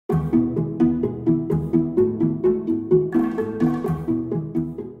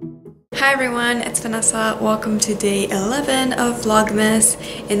Hi everyone, it's Vanessa. Welcome to day 11 of Vlogmas.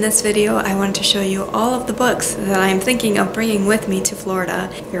 In this video, I wanted to show you all of the books that I'm thinking of bringing with me to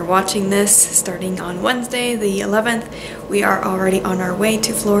Florida. If you're watching this starting on Wednesday, the 11th, we are already on our way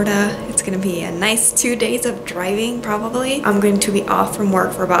to Florida. It's gonna be a nice 2 days of driving, probably. I'm going to be off from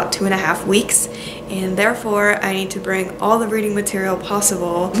work for about 2.5 weeks, and therefore I need to bring all the reading material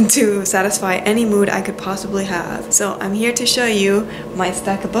possible to satisfy any mood I could possibly have. So I'm here to show you my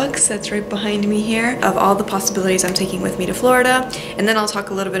stack of books that's right behind me here of all the possibilities I'm taking with me to Florida, and then I'll talk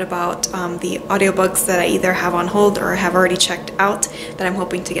a little bit about the audiobooks that I either have on hold or have already checked out that I'm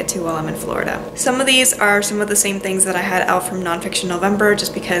hoping to get to while I'm in Florida. Some of these are some of the same things that I had out from Nonfiction November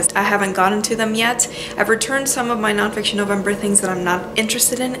just because I haven't gotten to them yet. I've returned some of my Nonfiction November things that I'm not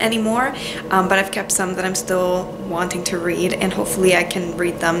interested in anymore, but I've kept some that I'm still wanting to read, and hopefully I can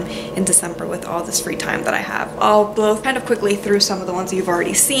read them in December with all this free time that I have. I'll blow kind of quickly through some of the ones you've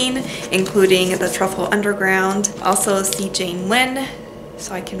already seen, including The Truffle Underground, also See Jane Win,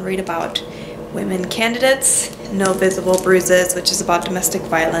 so I can read about women candidates, No Visible Bruises, which is about domestic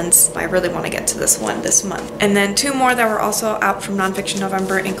violence. I really want to get to this one this month. And then two more that were also out from Nonfiction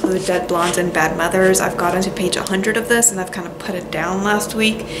November include Dead Blondes and Bad Mothers. I've gotten to page 100 of this and I've kind of put it down last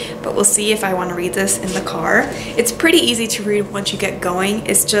week, but we'll see if I want to read this in the car. It's pretty easy to read once you get going.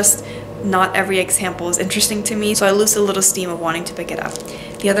 It's just not every example is interesting to me, so I lose a little steam of wanting to pick it up.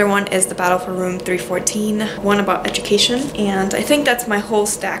 The other one is The Battle for Room 314, one about education, and I think that's my whole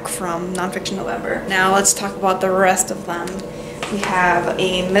stack from Nonfiction November. Now let's talk about the rest of them. We have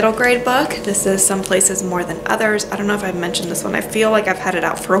a middle grade book. This is Some Places More Than Others. I don't know if I've mentioned this one. I feel like I've had it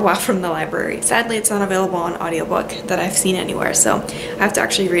out for a while from the library. Sadly, it's not available on audiobook that I've seen anywhere, so I have to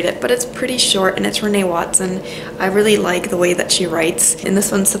actually read it, but it's pretty short and it's Renee Watson. I really like the way that she writes, and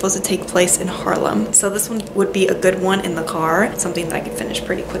this one's supposed to take place in Harlem. So this one would be a good one in the car, something that I could finish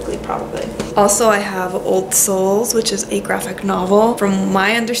pretty quickly probably. Also, I have Old Souls, which is a graphic novel. From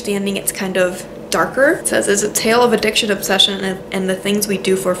my understanding, it's kind of darker. It says it's a tale of addiction, obsession, and the things we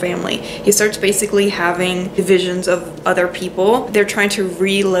do for family. He starts basically having visions of other people. They're trying to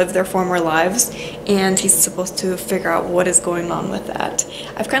relive their former lives, and he's supposed to figure out what is going on with that.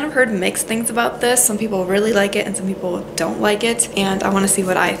 I've kind of heard mixed things about this. Some people really like it and some people don't like it, and I want to see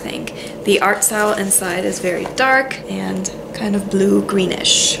what I think. The art style inside is very dark and kind of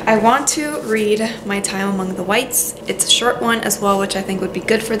blue-greenish. I want to read My Time Among the Whites. It's a short one as well, which I think would be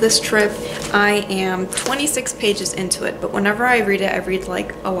good for this trip. I am 26 pages into it, but whenever I read it, I read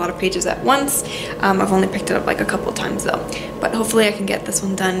like a lot of pages at once. I've only picked it up like a couple times though, but hopefully I can get this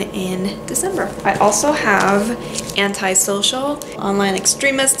one done in December. I also have Antisocial, Online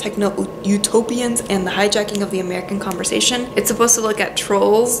Extremists, Techno-Utopians, and the Hijacking of the American Conversation. It's supposed to look at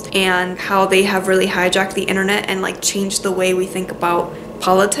trolls and how they have really hijacked the internet and like changed the way we think about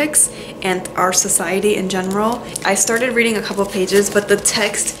politics and our society in general. I started reading a couple pages, but the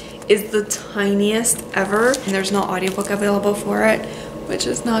text is the tiniest ever, and there's no audiobook available for it, which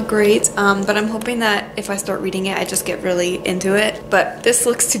is not great, but I'm hoping that if I start reading it, I just get really into it. But this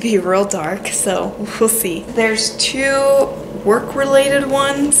looks to be real dark, so we'll see. There's two work-related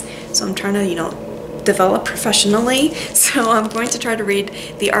ones, so I'm trying to, develop professionally. So I'm going to try to read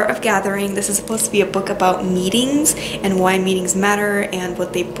The Art of Gathering. This is supposed to be a book about meetings and why meetings matter and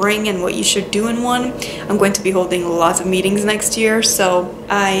what they bring and what you should do in one. I'm going to be holding lots of meetings next year, so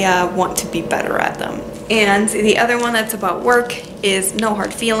I want to be better at them. And the other one that's about work is No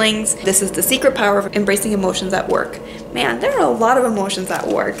Hard Feelings. This is The Secret Power of Embracing Emotions at Work. Man, there are a lot of emotions at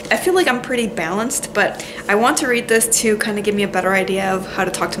work. I feel like I'm pretty balanced, but I want to read this to kind of give me a better idea of how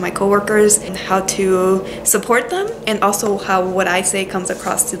to talk to my coworkers and how to support them, and also how what I say comes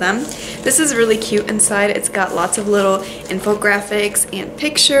across to them. This is really cute inside. It's got lots of little infographics and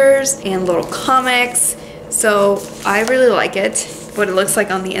pictures and little comics. So I really like it, what it looks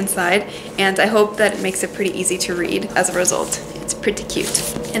like on the inside, and I hope that it makes it pretty easy to read as a result. It's pretty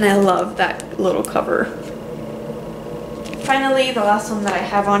cute, and I love that little cover. Finally, the last one that I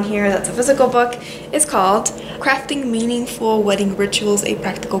have on here that's a physical book is called Crafting Meaningful Wedding Rituals, A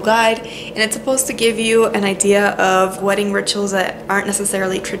Practical Guide, and it's supposed to give you an idea of wedding rituals that aren't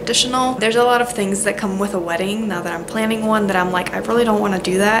necessarily traditional. There's a lot of things that come with a wedding now that I'm planning one that I'm like, I really don't want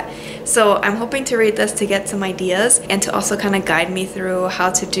to do that. So I'm hoping to read this to get some ideas and to also kind of guide me through how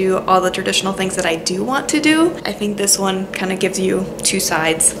to do all the traditional things that I do want to do. I think this one kind of gives you two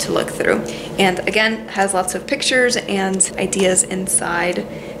sides to look through, and again has lots of pictures and ideas inside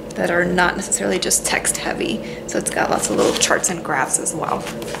that are not necessarily just text heavy. So it's got lots of little charts and graphs as well.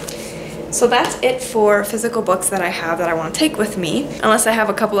 So that's it for physical books that I have that I want to take with me, unless I have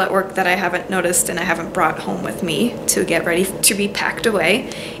a couple at work that I haven't noticed and I haven't brought home with me to get ready to be packed away.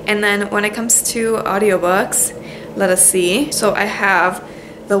 And then when it comes to audiobooks, let us see. So I have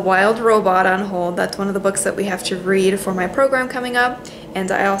The Wild Robot on hold. That's one of the books that we have to read for my program coming up. And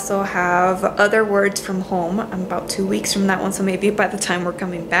I also have Other Words from Home. I'm about 2 weeks from that one, so maybe by the time we're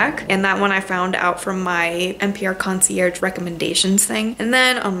coming back. And that one I found out from my NPR concierge recommendations thing. And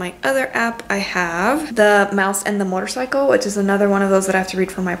then on my other app, I have The Mouse and the Motorcycle, which is another one of those that I have to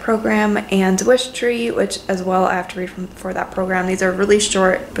read for my program, and Wish Tree, which as well I have to read for that program. These are really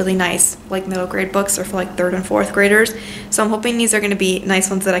short, really nice, like middle grade books. They're for like 3rd and 4th graders. So I'm hoping these are going to be nice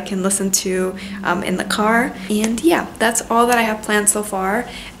ones that I can listen to in the car. And yeah, that's all that I have planned so far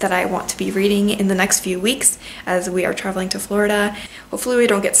that I want to be reading in the next few weeks as we are traveling to Florida. Hopefully we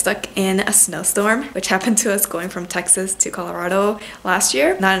don't get stuck in a snowstorm, which happened to us going from Texas to Colorado last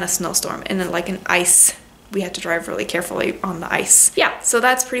year. Not in a snowstorm, in like an ice. We had to drive really carefully on the ice. Yeah, so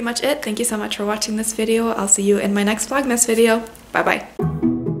that's pretty much it. Thank you so much for watching this video. I'll see you in my next Vlogmas video. Bye bye.